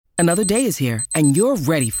Another day is here, and you're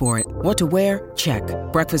ready for it. What to wear? Check.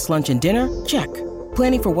 Breakfast, lunch, and dinner? Check.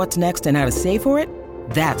 Planning for what's next and how to save for it?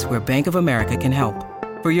 That's where Bank of America can help.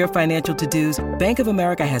 For your financial to-dos, Bank of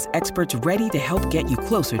America has experts ready to help get you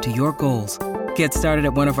closer to your goals. Get started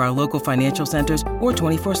at one of our local financial centers or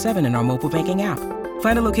 24/7 in our mobile banking app.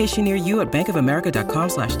 Find a location near you at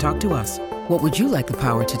bankofamerica.com/talktous. What would you like the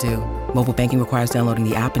power to do? Mobile banking requires downloading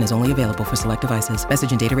the app and is only available for select devices.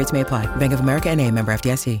 Message and data rates may apply. Bank of America N.A., member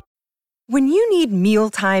FDIC. When you need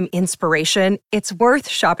mealtime inspiration, it's worth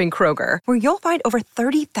shopping Kroger, where you'll find over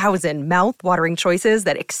 30,000 mouth-watering choices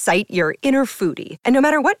that excite your inner foodie. And no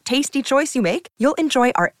matter what tasty choice you make, you'll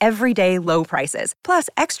enjoy our everyday low prices, plus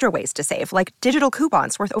extra ways to save, like digital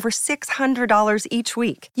coupons worth over $600 each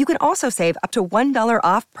week. You can also save up to $1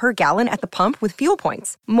 off per gallon at the pump with fuel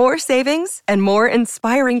points. More savings and more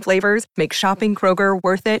inspiring flavors make shopping Kroger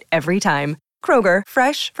worth it every time. Kroger,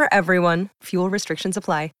 fresh for everyone. Fuel restrictions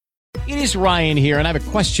apply. It is Ryan here, and I have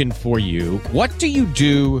a question for you. What do you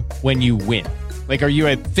do when you win? Like, are you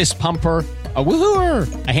a fist pumper, a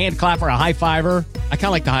woohooer, a hand clapper, a high fiver? I kind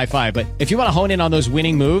of like the high five, but if you want to hone in on those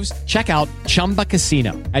winning moves, check out Chumba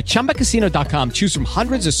Casino. At ChumbaCasino.com, choose from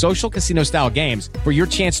hundreds of social casino-style games for your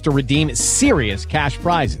chance to redeem serious cash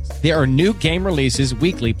prizes. There are new game releases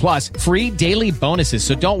weekly, plus free daily bonuses.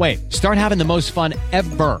 So don't wait. Start having the most fun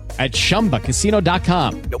ever at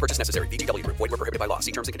ChumbaCasino.com. No purchase necessary. VGW Group. Void where prohibited by law.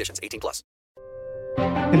 See terms and conditions. 18+.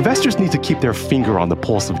 Investors need to keep their finger on the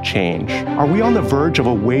pulse of change. Are we on the verge of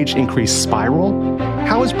a wage increase spiral?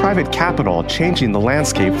 How is private capital changing the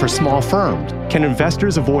landscape for small firms? Can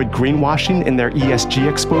investors avoid greenwashing in their ESG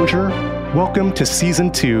exposure? Welcome to Season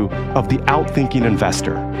 2 of The Outthinking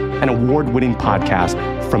Investor, an award-winning podcast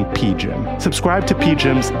from PGIM. Subscribe to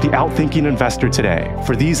PGIM's The Outthinking Investor today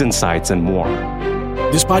for these insights and more.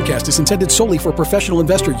 This podcast is intended solely for professional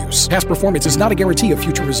investor use. Past performance is not a guarantee of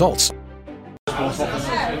future results.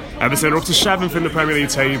 Everton are up to 7th in the Premier League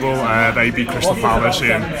table. They beat Crystal Palace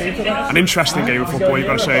in an interesting game of football, you've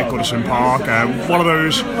got to say, at Goodison Park. One of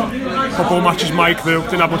those football matches, Mike, that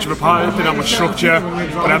didn't have much of a pattern, didn't have much structure,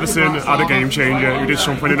 but Everton had a game changer who did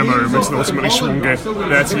something in a moment and ultimately swung it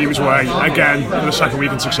their team's way. Again, for the second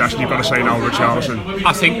week in succession, you've got to say now, Richarlison.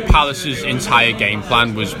 I think Palace's entire game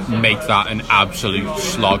plan was make that an absolute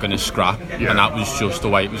slog and a scrap, and that was just the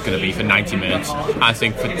way it was going to be for 90 minutes. I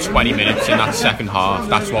think for 20 minutes in that second half,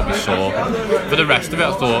 that's what we saw. For the rest of it,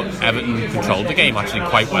 I thought Everton controlled the game actually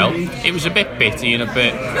quite well. It was a bit bitty and a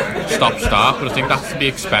bit stop-start, but I think that's to be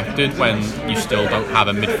expected when you still don't have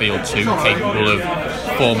a midfield two capable of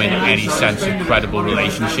forming any sense of credible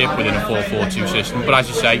relationship within a 4-4-2 system. But as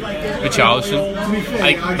you say, Richarlison,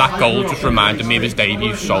 I think that goal just reminded me of his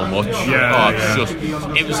debut so much.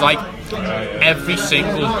 It was like every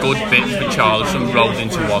single good bit of Richarlison rolled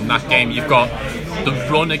into one that game. You've got the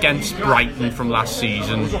run against Brighton from last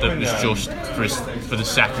season that was just for the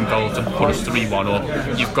second goal to put us 3-1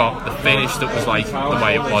 up. You've got the finish that was like the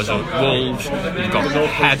way it was at Wolves. You've got the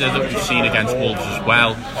header that we've seen against Wolves as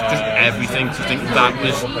well. Just everything. I think that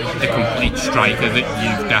was the complete striker that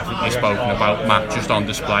you've definitely spoken about, Matt, just on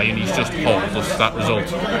display, and he's just hauled us to that result.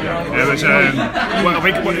 It was, I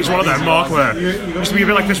think it's one of them, Mark, where it used to be a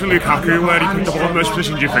bit like this with Lukaku, where he picked up all those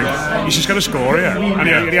positions you think he's just going to score here.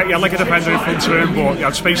 And he had like a defender in front of him, but he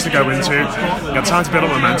had space to go into, he had time to build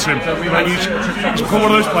up momentum, and he's become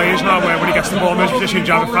one of those players now where when he gets the ball in those positions,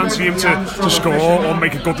 you either fancy him to score or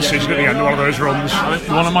make a good decision at the end of one of those runs.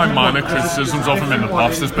 One of my minor criticisms of him in the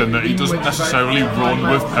past has been that he doesn't necessarily run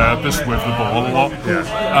with purpose with the ball a lot,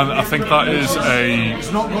 and I think that is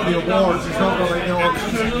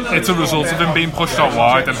it's a result of him being pushed out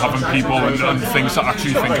wide and having people and things to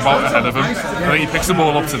actually think about ahead of him. I think he picks the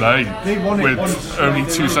ball up today with only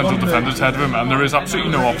two central defenders ahead of him, and there is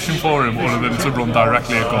absolutely no option for him other than to run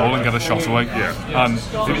directly at goal and get a shot away. And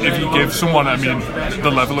if you give someone,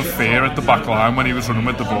 the level of fear at the back line when he was running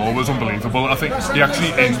with the ball was unbelievable. I think he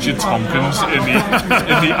actually injured Tompkins in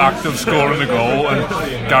the act of scoring the goal,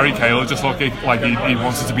 and Gary Cahill just looked like he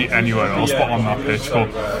wanted to be anywhere else but on that pitch. But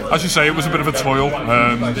as you say, it was a bit of a toil.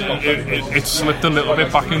 It slipped a little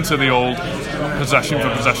bit back into the old possession for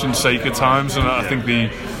possession's sake at times, and I think the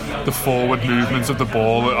forward movement of the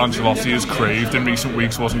ball that Ancelotti has craved in recent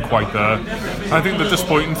weeks wasn't quite there. I think the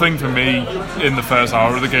disappointing thing for me in the first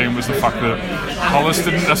hour of the game was the fact that Palace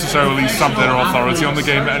didn't necessarily stamp their authority on the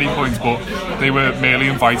game at any point, but they were merely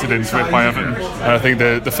invited into it by Everton. And I think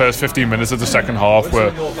the first 15 minutes of the second half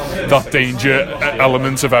were that danger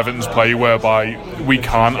element of Everton's play whereby we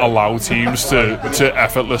can't allow teams to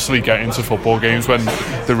effortlessly get into football games when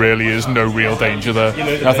there really is no real danger there.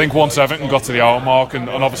 And I think once Everton got to the hour mark and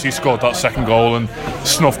obviously scored that second goal and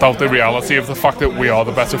snuffed out the reality of the fact that we are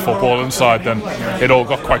the better footballing side, then it all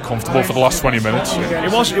got quite comfortable for the last 20 minutes.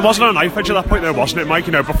 It wasn't a knife edge at that point there, wasn't it, Mike?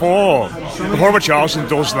 You know, before Richarlison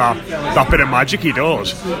does that bit of magic he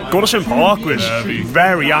does, Goodison Park was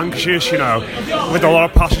very anxious, you know, with a lot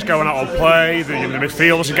of passes going out on play. The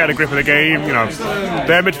midfield wasn't getting a grip of the game. You know,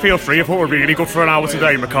 their midfield three I thought were really good for an hour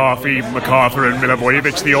today. McCarthy, MacArthur and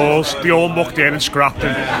Milivojevic, they all mucked in and scrapped,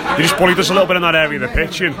 and they just bullied us a little bit in that area of the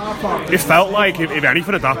pitch, and it felt like, if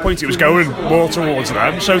anything at that point, it was going more towards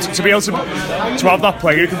them. So to be able to have that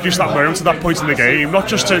player who could produce that moment at that point in the game, not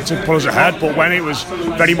just to put us ahead, but when it was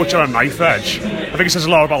very much on a knife edge, I think it says a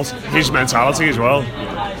lot about his mentality as well.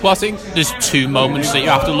 Well, I think there's two moments that you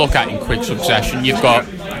have to look at in quick succession. You've got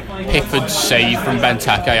Pickford's save from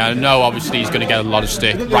Benteke. I know obviously he's going to get a lot of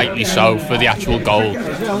stick, rightly so, for the actual goal.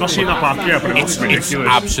 I've not seen that back yet, but it's ridiculous. It's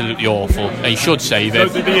absolutely awful, and he should save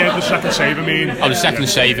it. The second save, I mean. The second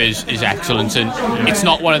save is excellent, and it's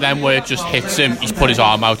not one of them where it just hits him, he's put his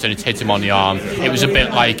arm out and it hits him on the arm. It was a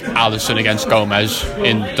bit like Alisson against Gomez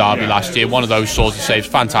in Derby last year, one of those sorts of saves,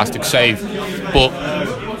 fantastic save. But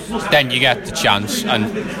then you get the chance, and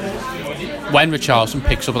when Richarlison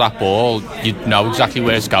picks up that ball, you know exactly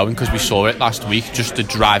where it's going, because we saw it last week, just the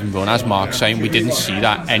drive and run, as Mark's saying. We didn't see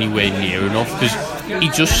that anywhere near enough, because he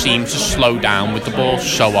just seems to slow down with the ball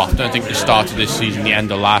so often. I think the start of this season, the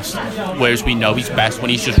end of last, whereas we know he's best when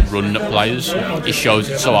he's just running at players. He shows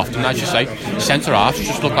it so often, as you say. Centre-halves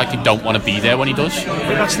just look like they don't want to be there when he does.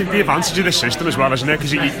 But that's the advantage of this system as well, isn't it?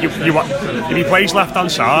 Because if he plays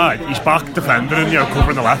left-hand side, he's back defending and, you know,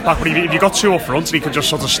 covering the left back. But if you got two up front and he can just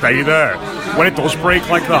sort of stay there, when it does break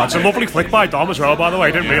like that, it's a lovely flick by Dom as well, by the way.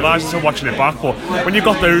 I didn't realise until watching it back, but when you've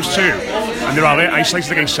got those two and they're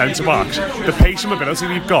isolated against centre-backs, the pace and mobility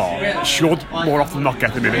they've got should more often not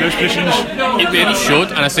get them in those positions. It really should,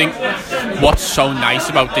 and I think what's so nice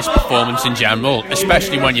about this performance in general,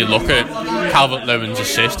 especially when you look at Calvert-Lewin's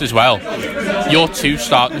assist as well, your two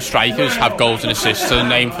starting strikers have goals and assists to the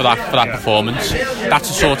name for that performance. That's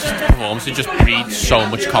the sort of performance that just breeds so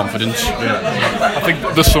much confidence. I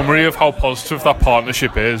think the summary of how positive that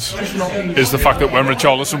partnership is the fact that when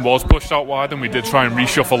Richarlison was pushed out wide and we did try and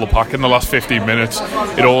reshuffle the pack in the last 15 minutes,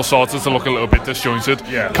 it all started to look a little bit disjointed.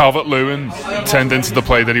 Calvert-Lewin turned into the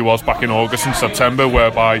play that he was back in August and September,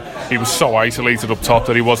 whereby he was so isolated up top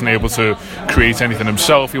that he wasn't able to create anything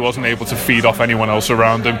himself, he wasn't able to feed off anyone else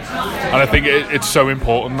around him. And I think it's so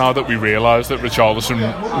important now that we realise that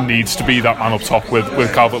Richarlison needs to be that man up top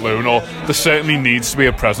with Calvert-Lewin, or there certainly needs to be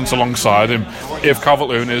a presence alongside him if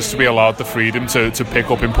Calvert-Lewin is to be allowed the freedom to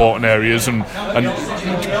pick up important areas and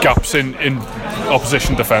gaps in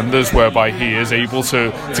opposition defenders, whereby he is able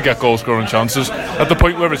to get goal scoring chances. At the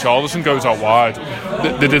point where Richarlison goes out wide,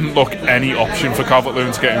 there didn't look any option for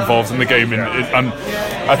Calvert-Lewin to get involved in the game, and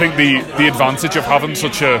I think the advantage of having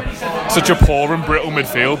such a poor and brittle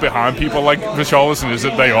midfield behind people like Richarlison is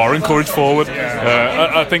that they are encouraged forward.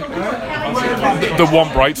 I think the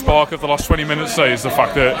one bright spark of the last 20 minutes is the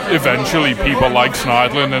fact that eventually people like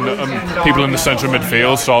Schneidlin and people in the centre of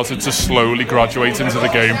midfield started to slowly graduate into the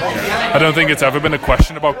game. I don't think it's ever been a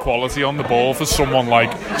question about quality on the ball for someone like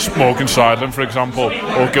Morgan Schneidlin, for example,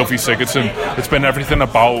 or Gylfi Sigurdsson. It's been everything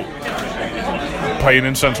about playing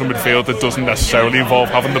in central midfield that doesn't necessarily involve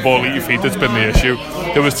having the ball at your feet that's been the issue.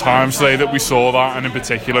 There was times today that we saw that, and in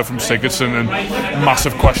particular from Sigurdsson, and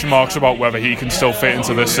massive question marks about whether he can still fit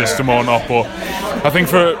into this system or not. But I think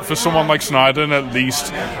for someone like Sneijder, at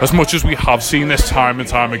least, as much as we have seen this time and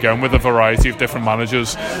time again with a variety of different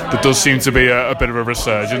managers, there does seem to be a bit of a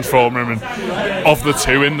resurgence from him, and of the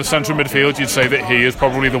two in the central midfield, you'd say that he is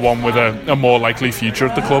probably the one with a more likely future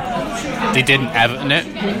at the club. They didn't Everton it.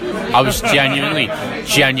 I was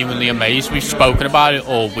genuinely amazed. We've spoken about it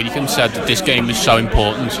all week and said that this game was so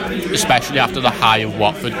important, especially after the high of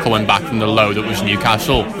Watford coming back from the low that was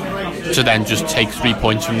Newcastle, to then just take 3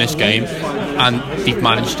 points from this game, and they've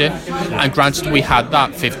managed it. And granted, we had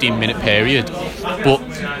that 15-minute period, but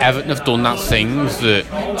Everton have done that thing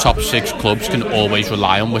that top six clubs can always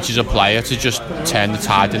rely on, which is a player to just turn the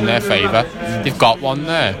tide in their favour. They've got one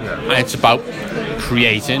there, and it's about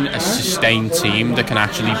creating a sustained team that can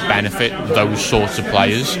actually benefit those sorts of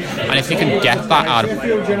players. And if you can get that out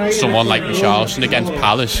of someone like Richarlison against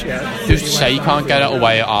Palace, who's to say you can't get it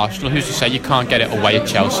away at Arsenal? Who's to say you can't get it away at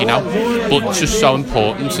Chelsea now? But it's just so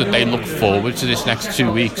important that they look forward to this next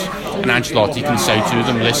 2 weeks, and Ancelotti can say to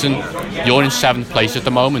them, listen, you're in 7th place at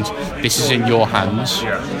the moment. This is in your hands.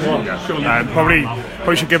 Probably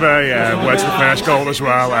should give a word to the first goal as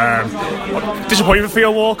well. Disappointing for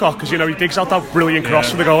Theo Walcott because, you know, he digs out that brilliant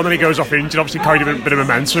cross for the goal and then he goes off injured. Obviously carried a bit of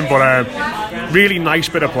momentum, but really nice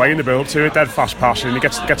bit of play in the build to it. Dead fast passing. He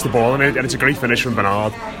gets the ball in it, and it's a great finish from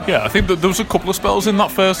Bernard. Yeah, I think that there was a couple of spells in that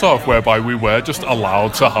first half whereby we were just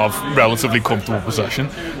allowed to have relatively comfortable possession,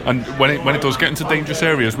 and when it does get into dangerous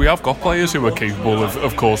areas, we have got players who are capable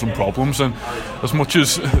of causing problems. And as much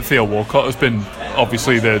as Theo Walcott has been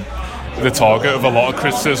obviously the target of a lot of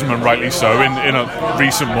criticism, and rightly so, in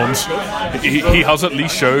recent months, he has at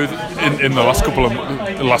least showed in the last couple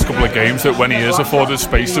of games that when he is afforded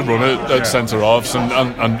space to run at centre halves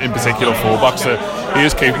and in particular fullbacks, that he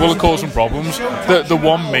is capable of causing problems. The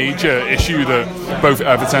one major issue that both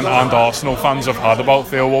Everton and Arsenal fans have had about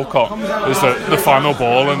Theo Walcott is that the final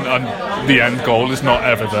ball and the end goal is not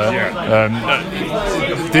ever there.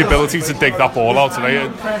 The ability to dig that ball out today,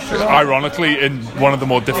 ironically, in one of the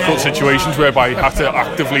more difficult situations whereby he had to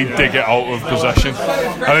actively dig it out of possession.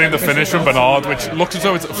 I think the finish from Bernard, which looks as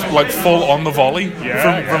though it's like full on the volley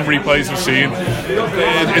from replays we've seen,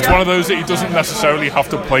 it's one of those that he doesn't necessarily have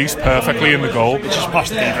to place perfectly in the goal. It's just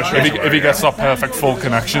past the keeper. If he gets that perfect full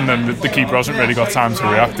connection, then the keeper hasn't really got time to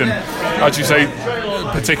react. And as you say,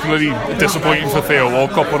 particularly disappointing for Theo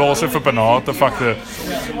Walcott, but also for Bernard, the fact that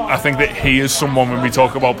I think that he is someone, when we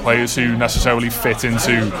talk about players who necessarily fit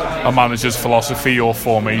into a manager's philosophy or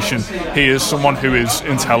formation, he is someone who is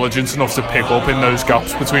intelligent enough to pick up in those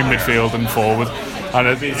gaps between midfield and forward. And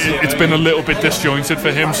it's been a little bit disjointed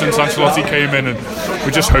for him since Ancelotti came in, and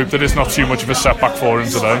we just hope that it's not too much of a setback for him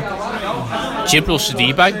today. Djibril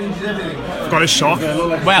Sidibe got his shot.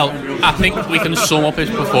 Well, I think we can sum up his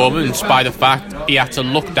performance by the fact he had to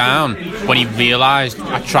look down when he realised,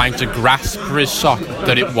 trying to grasp for his sock,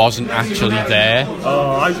 that it wasn't actually there.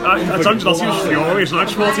 Ancelotti was furious, and I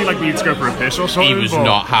just thought he needed to go for a piss or something. He was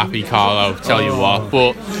not happy, Carlo, tell you what.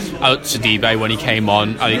 But Sidibe, when he came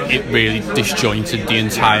on, I think it really disjointed the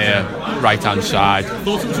entire right-hand side. I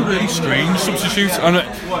thought it was a really strange substitute, and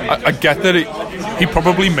I get that he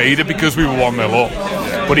probably made it because we were 1-0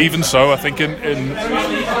 up. But even so, I think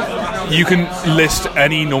you can list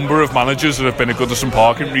any number of managers that have been at Goodison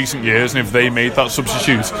Park in recent years, and if they made that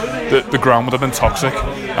substitute, the ground would have been toxic.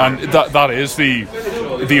 And that is the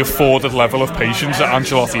afforded level of patience that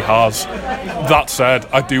Ancelotti has. That said,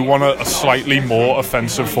 I do want a slightly more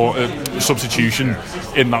offensive substitution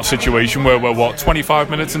in that situation where we're 25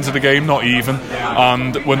 minutes into the game, not even,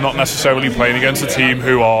 and we're not necessarily playing against a team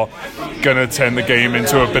who are going to turn the game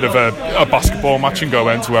into a bit of a basketball match and go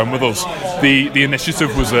end to end with us. The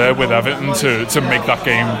initiative was there with Everton to make that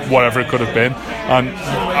game whatever it could have been, and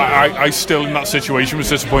I still in that situation was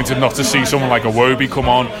disappointed not to see someone like Iwobi come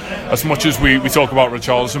on. As much as we talk about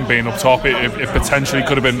Richarlison being up top, it potentially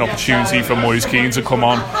could have been an opportunity for Moise Kean to come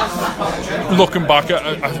on. Looking back,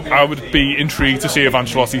 I would be intrigued to see if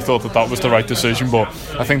Ancelotti thought that was the right decision, but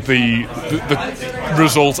I think the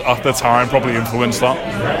result at the time probably influenced that.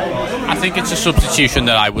 I think it's a substitution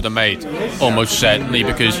that I would have made, almost certainly,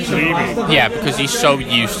 because he's so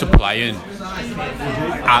used to playing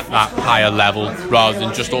at that higher level rather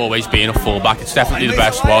than just always being a fullback. It's definitely the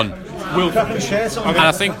best one. And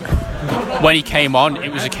I think when he came on,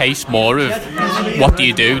 it was a case more of, what do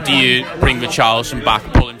you do? Do you bring Richarlison back,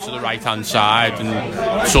 pull him to the right-hand side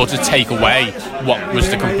and sort of take away what was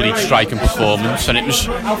the complete striking performance? And it was,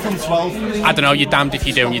 I don't know, you're damned if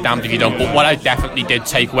you do and you're damned if you don't, but what I definitely did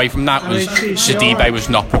take away from that was Sidibe was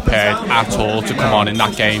not prepared at all to come on in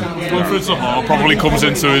that game. Wilfried Zaha probably comes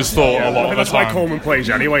into his thought a lot of the time. That's why Coleman plays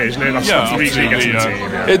anyway, isn't it? That's the reason he gets in the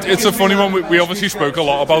team. It's a funny one. We obviously spoke a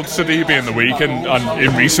lot about Sidibe in the week, and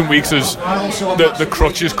in recent weeks as the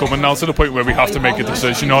crutch is coming now to the point where we have to make a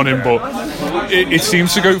decision on him, but it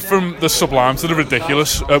seems to go from the sublime to the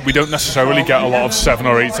ridiculous. We don't necessarily get a lot of 7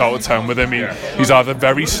 or 8 out of 10 with him. He's either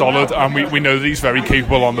very solid, and we know that he's very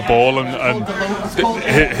capable on the ball, and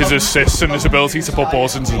his assists and his ability to put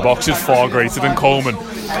balls into the box is far greater than Coleman.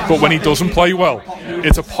 But when he doesn't play well,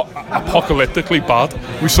 it's apocalyptically bad.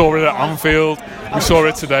 We saw it at Anfield. We saw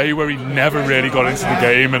it today where he never really got into the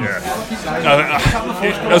game, and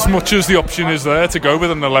as much as the option is there to go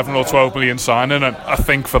with an 11 or 12 million signing, and I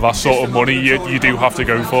think for that sort of money you do have to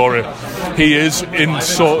go for it. He is in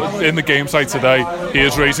the games like today, he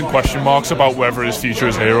is raising question marks about whether his future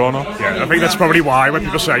is here or not. Yeah, I think that's probably why when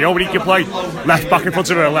people say, but he can play left back in front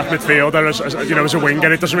of a left midfielder as a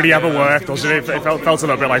winger, it doesn't really ever work, does it? It felt a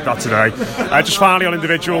little bit like that today. Just finally on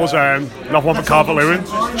individuals, not one for Calvert-Lewin.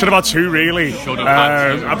 Should have had 2 really.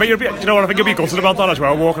 I think you'll be gutted about that as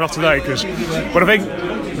well, walking off today, but I think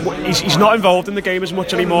he's not involved in the game as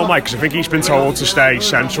much anymore, Mike, because I think he's been told to stay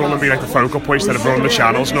central and be like the focal point instead of running the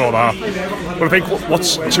channels and all that. But I think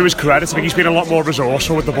what's to his credit, I think he's been a lot more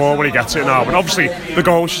resourceful with the ball when he gets it now. But obviously the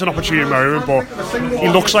goal was just an opportune moment, but he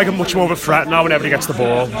looks like a much more of a threat now whenever he gets the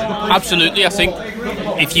ball. Absolutely. I think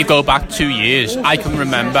if you go back 2 years, I can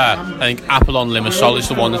remember, I think Apollon Limassol is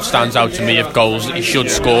the one that stands out to me of goals that he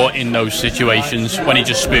should score in those situations when he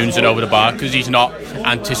just spoons it over the bar, because he's not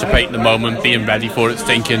anticipating the moment, being ready for it,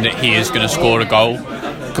 thinking that he is going to score a goal.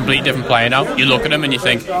 Completely different player now. You look at him and you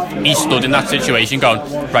think he stood in that situation going,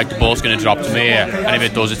 right, the ball's going to drop to me here, and if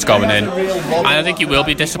it does, it's going in. And I think he will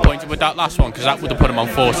be disappointed with that last one, because that would have put him on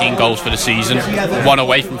 14 goals for the season, one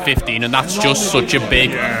away from 15, and that's just such a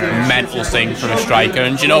big mental thing for a striker.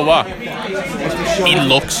 And do you know what? He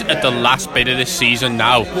looks at the last bit of this season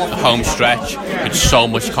now, the home stretch, with so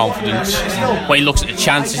much confidence. When he looks at the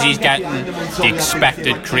chances he's getting, the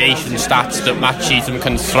expected creation stats that Matt Cheatham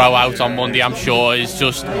can throw out on Monday, I'm sure, is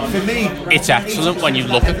just, it's excellent when you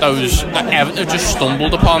look at those. Everton have just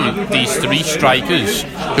stumbled upon these three strikers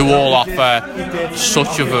who all offer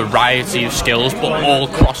such a variety of skills, but all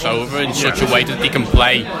cross over in such a way that they can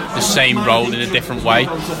play the same role in a different way.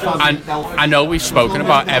 And I know we've spoken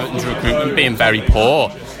about Everton's recruitment being very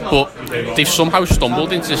poor, but they've somehow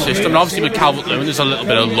stumbled into the system. And obviously with Calvert-Lewin there's a little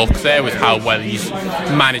bit of luck there with how well he's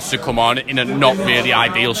managed to come on in a not really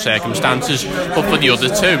ideal circumstances. But for the other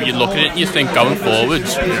two, you look at it and you think, going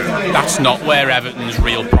forwards, that's not where Everton's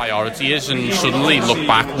real priority is. And suddenly look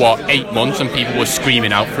back, 8 months, and people were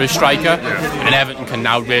screaming out for a striker, and Everton can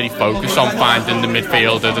now really focus on finding the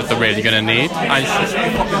midfielder that they're really going to need.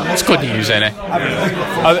 And it's good news, isn't it?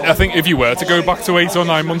 I think if you were to go back to 8 or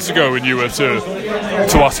 9 months ago and you were to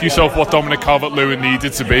ask yourself what Dominic Calvert-Lewin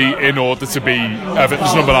needed to be in order to be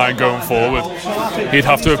Everton's number 9 going forward, he'd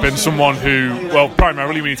have to have been someone who, well,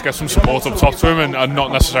 primarily we need to get some support up top to him and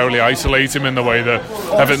not necessarily isolate him in the way that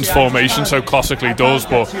Everton's formation so classically does,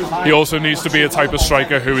 but he also needs to be a type of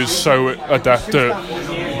striker who is so adept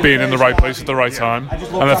at being in the right place at the right time,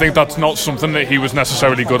 and I think that's not something that he was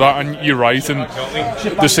necessarily good at. And you're right, and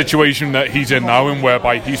the situation that he's in now, and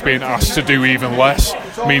whereby he's being asked to do even less,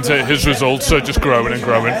 means that his results are just growing and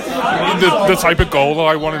growing. The type of goal that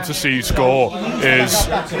I want him to see score is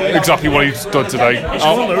exactly what he's done today.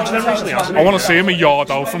 I want to see him a yard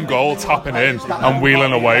out from goal, tapping in and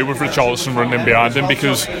wheeling away with Richarlison running behind him,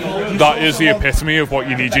 because that is the epitome of what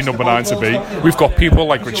you need your number 9 to be. We've got people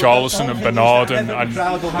like Richarlison and Bernard, and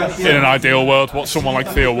in an ideal world what someone like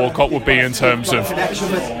Theo Walcott would be in terms of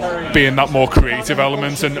being that more creative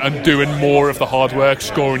element and doing more of the hard work,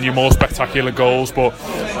 scoring you more spectacular goals. But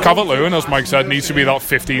Calvert-Lewin, as Mike said, needs to be that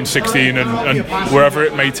 15, 16 and wherever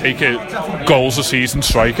it may take it, goals a season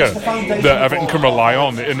striker that Everton can rely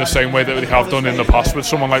on in the same way that they have done in the past with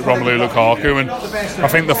someone like Romelu Lukaku. And I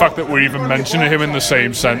think the fact that we're even mentioning him in the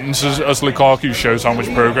same sentence as Lukaku shows how much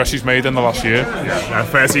progress he's made in the last year.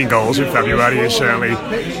 13 goals in February is certainly,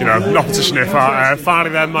 not to sniff at.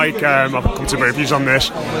 Finally then, Mike, I'll come to both views on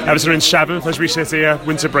this. Everton are in 7th as we sit here,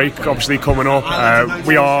 winter break obviously coming up.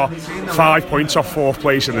 We are 5 points off 4th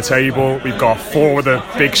place in the table. We've got 4 of the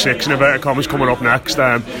big 6 in inverted commas coming up next.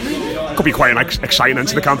 Could be quite an exciting end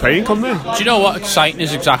to the campaign, couldn't it? Do you know what? Exciting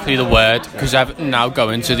is exactly the word, because Everton now go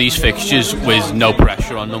into these fixtures with no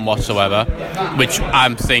pressure on them whatsoever, which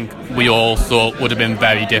I think we all thought would have been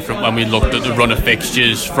very different when we looked at the run of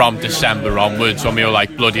fixtures from December onwards, when we were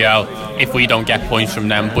like, bloody hell, if we don't get points from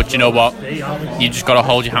them. But you know what? You just got to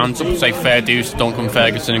hold your hands up and say fair dues to Duncan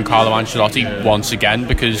Ferguson and Carlo Ancelotti once again,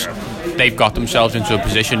 because they've got themselves into a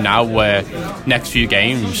position now where next few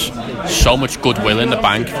games, so much goodwill in the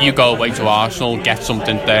bank. If you go away to Arsenal, get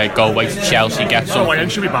something there, go away to Chelsea, get something. It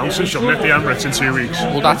should be bouncing, shouldn't it, the Emirates in 2 weeks?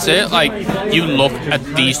 Well, that's it. Like, you look at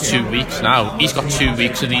these 2 weeks now, he's got 2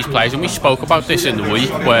 weeks of these players, and we spoke about this in the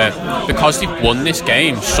week, where because they've won this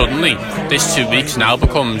game, suddenly this 2 weeks now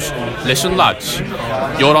becomes, listen lads,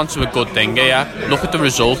 you're onto a good thing here, look at the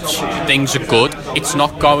results, things are good. It's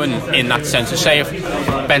not going in that sense of, say if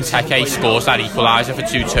Benteke scores that equaliser for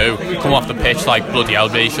 2-2, come off the pitch like bloody hell,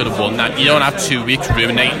 they should have won that. You don't have 2 weeks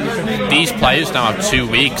ruminating. These players now have 2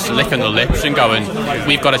 weeks licking the lips and going,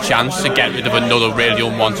 we've got a chance to get rid of another really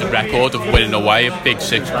unwanted record of winning away at big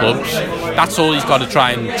 6 clubs. That's all he's got to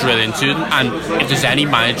try and drill into, and if there's any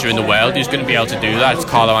manager in the world who's going to be able to do that, it's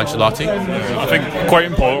Carlo Ancelotti. I think quite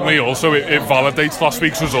importantly also it validates last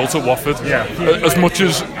week's result at Watford. As much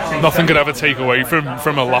as nothing could ever take away from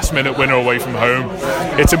a last minute winner away from home,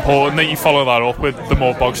 it's important that you follow that up with the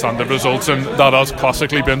more bog standard results, and that has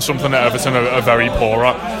classically been something that Everton are very poor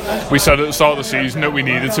at. We said at the start of the season that we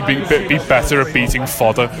needed to be better at beating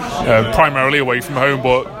fodder, primarily away from home,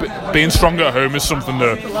 but being stronger at home is something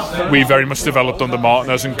that we very much developed under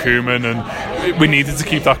Martinez and Koeman, and we needed to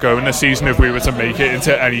keep that going this season if we were to make it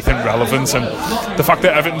into anything relevant. And the fact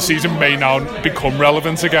that Everton's season may now become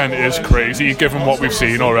relevant again is crazy, given what we've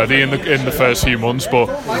seen already in the first few months. But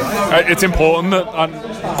it's important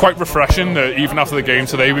and quite refreshing that even after the game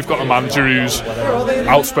today, we've got a manager who's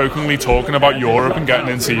outspokenly talking about Europe and getting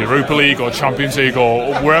into Europa League or Champions League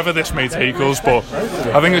or wherever this may take us. But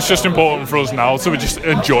I think it's just important for us now to just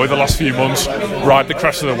enjoy the last few months, ride the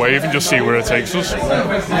crest of the wave, and just see where it takes us.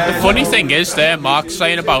 The funny thing is there, Mark,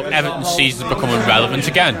 saying about Everton's season becoming relevant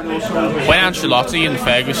again. When Ancelotti and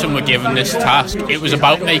Ferguson were given this task, it was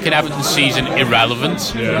about making Everton's season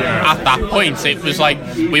irrelevant. At that point, it was like,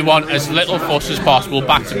 we want as little fuss as possible,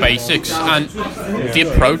 back to basics, and the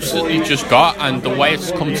approach that we've just got and the way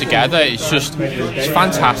it's come together, it's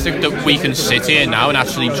fantastic that we can sit here now and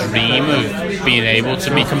actually dream of being able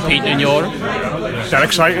to be competing in Europe. They're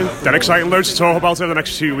exciting. Loads to talk about over the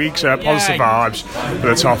next 2 weeks. Positive vibes for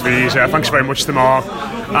the Toffees. Thanks very much to Mark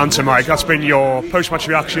and to Mike. That's been your post-match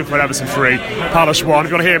reaction for Everton 3, Palace 1.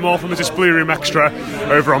 If you want to hear more from us, it's Blue Room Extra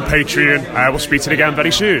over on Patreon. We'll speak to you again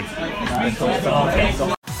very soon.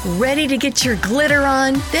 Ready to get your glitter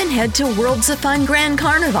on? Then head to Worlds of Fun Grand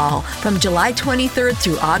Carnival from July 23rd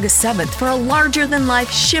through August 7th for a larger-than-life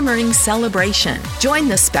shimmering celebration. Join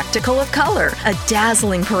the spectacle of color, a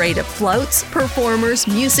dazzling parade of floats, performers,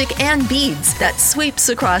 music, and beads that sweeps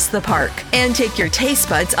across the park. And take your taste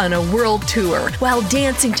buds on a world tour while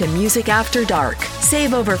dancing to music after dark.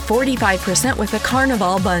 Save over 45% with a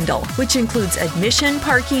Carnival bundle, which includes admission,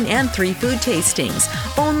 parking, and 3 food tastings.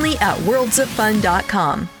 Only at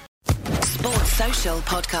worldsoffun.com. Sports Social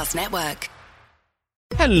Podcast Network.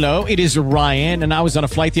 Hello, it is Ryan, and I was on a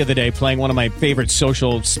flight the other day playing one of my favorite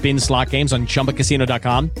social spin slot games on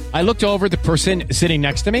ChumbaCasino.com. I looked over at the person sitting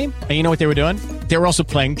next to me, and you know what they were doing? They were also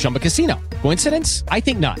playing Chumba Casino. Coincidence? I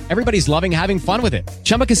think not. Everybody's loving having fun with it.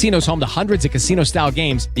 Chumba Casino is home to hundreds of casino-style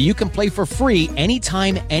games that you can play for free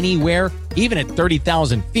anytime, anywhere, even at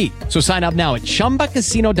 30,000 feet. So sign up now at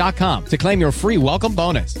ChumbaCasino.com to claim your free welcome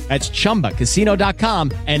bonus. That's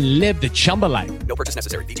ChumbaCasino.com and live the Chumba life. No purchase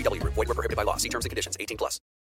necessary. VGW. Void where prohibited by law. See terms and conditions. 18+.